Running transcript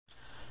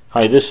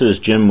Hi, this is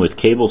Jim with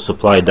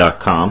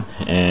CableSupply.com,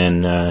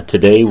 and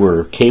today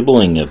we're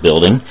cabling a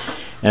building,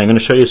 and I'm going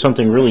to show you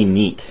something really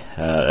neat,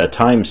 a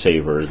time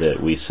saver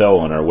that we sell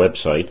on our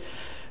website.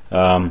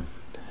 Of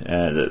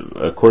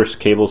course,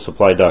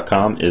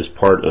 CableSupply.com is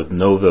part of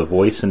Nova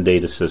Voice and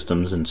Data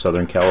Systems in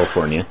Southern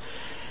California,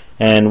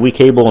 and we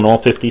cable in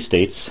all 50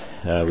 states.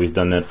 We've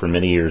done that for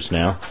many years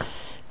now,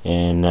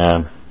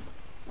 and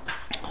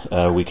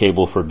we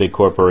cable for big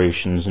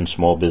corporations and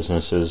small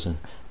businesses and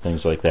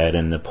things like that.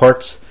 And the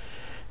parts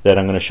that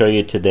I'm going to show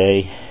you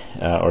today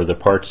are the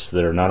parts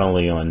that are not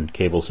only on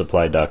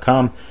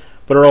CableSupply.com,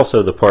 but are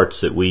also the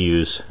parts that we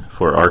use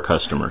for our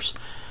customers.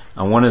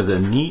 One of the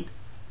neat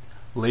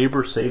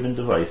labor-saving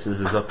devices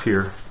is up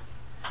here,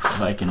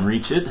 if I can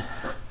reach it,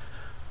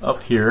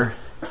 up here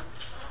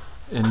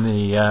in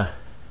the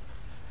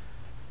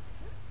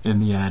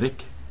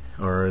attic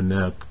or in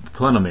the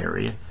plenum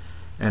area,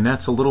 and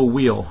that's a little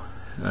wheel.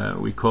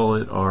 We call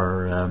it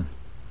our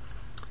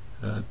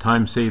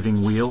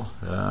time-saving wheel.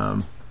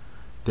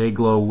 Day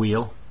glow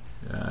wheel.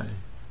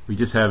 We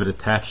just have it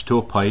attached to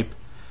a pipe,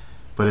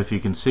 but if you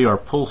can see, our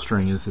pull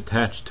string is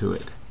attached to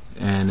it,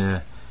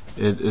 and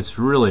it's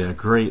really a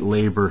great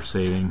labor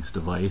savings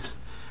device.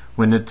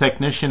 When the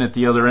technician at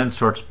the other end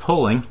starts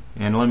pulling,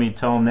 and let me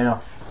tell him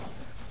now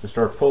to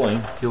start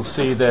pulling, you'll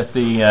see that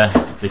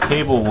the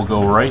cable will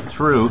go right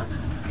through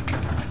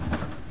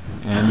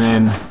and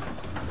then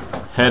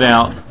head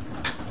out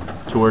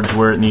towards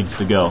where it needs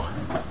to go,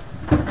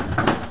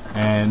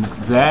 and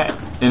that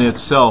in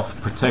itself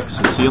protects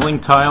the ceiling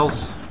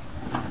tiles.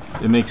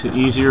 It makes it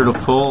easier to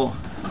pull.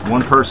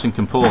 One person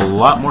can pull a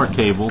lot more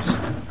cables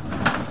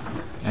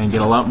and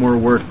get a lot more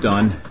work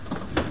done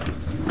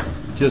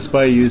just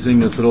by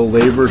using this little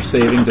labor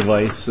saving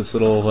device, this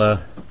little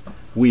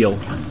wheel,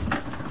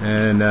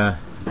 and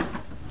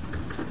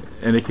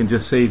it can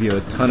just save you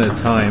a ton of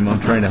time.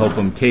 I'm trying to help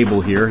him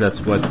cable here,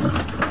 that's what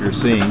you're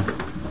seeing,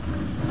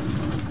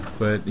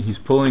 but he's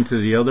pulling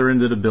to the other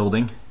end of the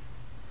building.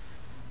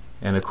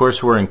 And of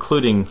course we're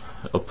including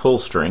a pull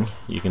string.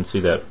 You can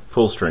see that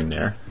pull string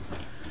there,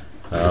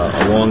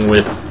 along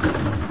with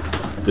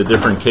the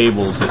different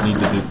cables that need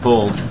to be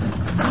pulled,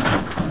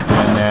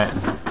 and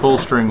that pull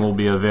string will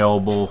be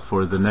available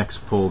for the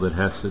next pull that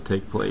has to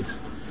take place.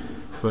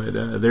 But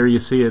there you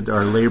see it,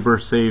 our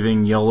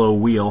labor-saving yellow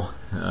wheel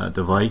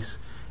device,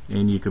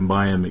 and you can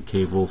buy them at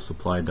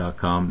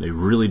CableSupply.com. They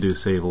really do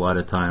save a lot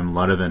of time, a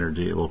lot of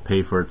energy. It will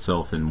pay for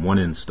itself in one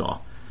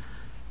install.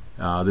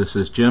 This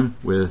is Jim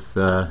with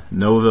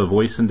Nova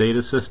Voice and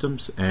Data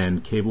Systems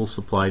and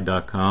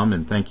CableSupply.com,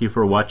 and thank you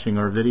for watching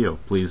our video.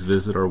 Please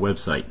visit our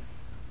website.